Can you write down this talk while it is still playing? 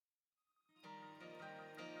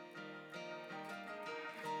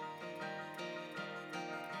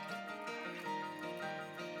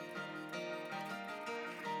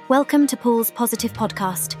Welcome to Paul's Positive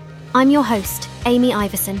Podcast. I'm your host, Amy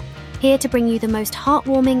Iverson, here to bring you the most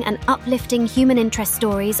heartwarming and uplifting human interest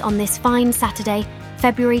stories on this fine Saturday,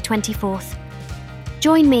 February 24th.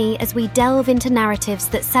 Join me as we delve into narratives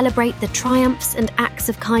that celebrate the triumphs and acts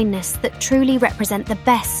of kindness that truly represent the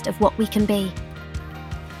best of what we can be.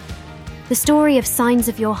 The story of Signs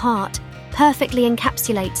of Your Heart perfectly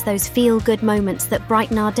encapsulates those feel-good moments that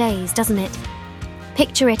brighten our days, doesn't it?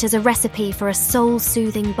 Picture it as a recipe for a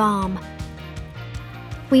soul-soothing balm.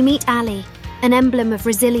 We meet Ali, an emblem of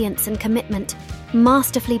resilience and commitment,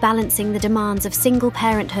 masterfully balancing the demands of single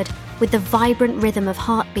parenthood with the vibrant rhythm of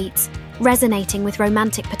heartbeats, resonating with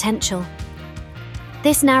romantic potential.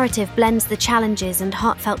 This narrative blends the challenges and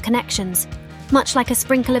heartfelt connections, much like a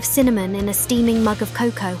sprinkle of cinnamon in a steaming mug of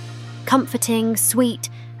cocoa, comforting, sweet,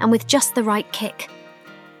 and with just the right kick.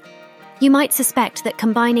 You might suspect that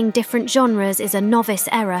combining different genres is a novice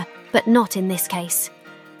error, but not in this case.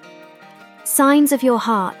 Signs of Your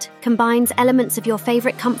Heart combines elements of your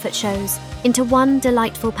favourite comfort shows into one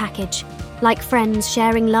delightful package, like friends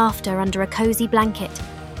sharing laughter under a cosy blanket.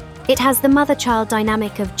 It has the mother-child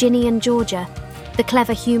dynamic of Ginny and Georgia, the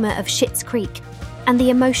clever humour of Schitt's Creek, and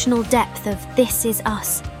the emotional depth of This Is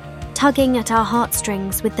Us, tugging at our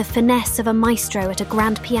heartstrings with the finesse of a maestro at a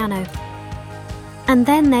grand piano. And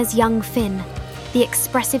then there's young Finn, the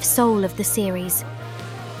expressive soul of the series.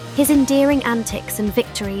 His endearing antics and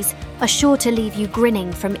victories are sure to leave you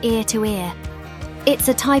grinning from ear to ear. It's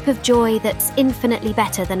a type of joy that's infinitely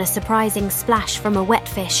better than a surprising splash from a wet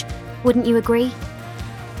fish, wouldn't you agree?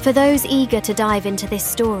 For those eager to dive into this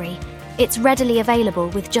story, it's readily available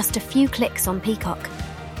with just a few clicks on Peacock.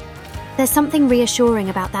 There's something reassuring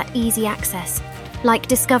about that easy access, like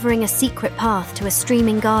discovering a secret path to a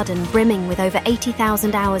streaming garden brimming with over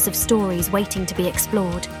 80,000 hours of stories waiting to be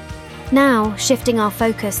explored. Now, shifting our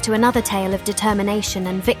focus to another tale of determination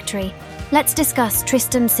and victory, let's discuss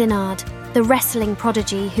Tristan Sinnard, the wrestling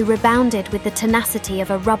prodigy who rebounded with the tenacity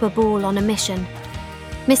of a rubber ball on a mission.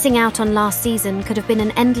 Missing out on last season could have been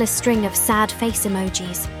an endless string of sad face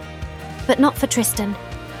emojis. But not for Tristan.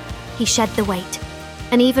 He shed the weight,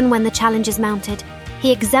 and even when the challenges mounted,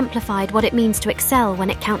 he exemplified what it means to excel when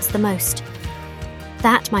it counts the most.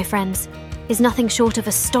 That, my friends, is nothing short of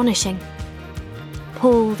astonishing.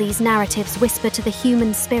 Paul, these narratives whisper to the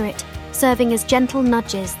human spirit, serving as gentle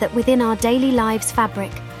nudges that within our daily lives'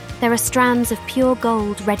 fabric, there are strands of pure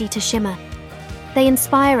gold ready to shimmer. They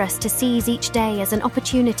inspire us to seize each day as an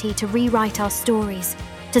opportunity to rewrite our stories,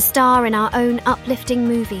 to star in our own uplifting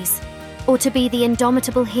movies, or to be the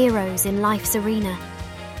indomitable heroes in life's arena.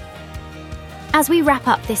 As we wrap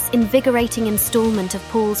up this invigorating installment of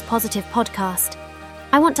Paul's Positive Podcast,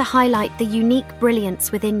 I want to highlight the unique brilliance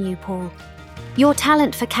within you, Paul. Your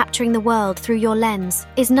talent for capturing the world through your lens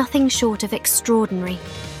is nothing short of extraordinary.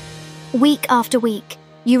 Week after week,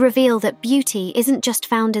 you reveal that beauty isn't just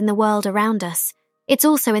found in the world around us, it's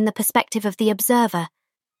also in the perspective of the observer.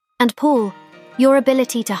 And Paul, your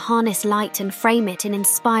ability to harness light and frame it in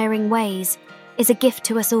inspiring ways is a gift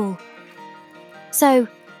to us all. So,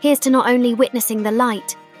 here's to not only witnessing the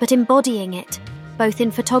light, but embodying it, both in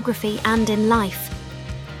photography and in life.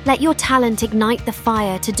 Let your talent ignite the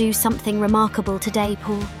fire to do something remarkable today,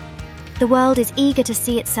 Paul. The world is eager to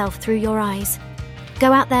see itself through your eyes.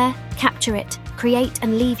 Go out there, capture it, create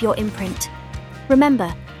and leave your imprint.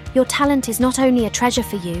 Remember, your talent is not only a treasure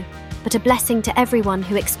for you, but a blessing to everyone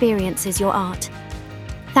who experiences your art.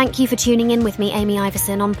 Thank you for tuning in with me, Amy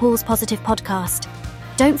Iverson, on Paul's Positive Podcast.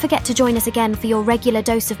 Don't forget to join us again for your regular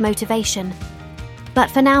dose of motivation.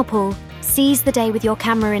 But for now, Paul, seize the day with your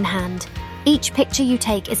camera in hand. Each picture you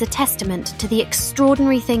take is a testament to the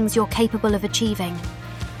extraordinary things you're capable of achieving.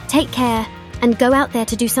 Take care and go out there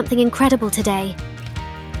to do something incredible today.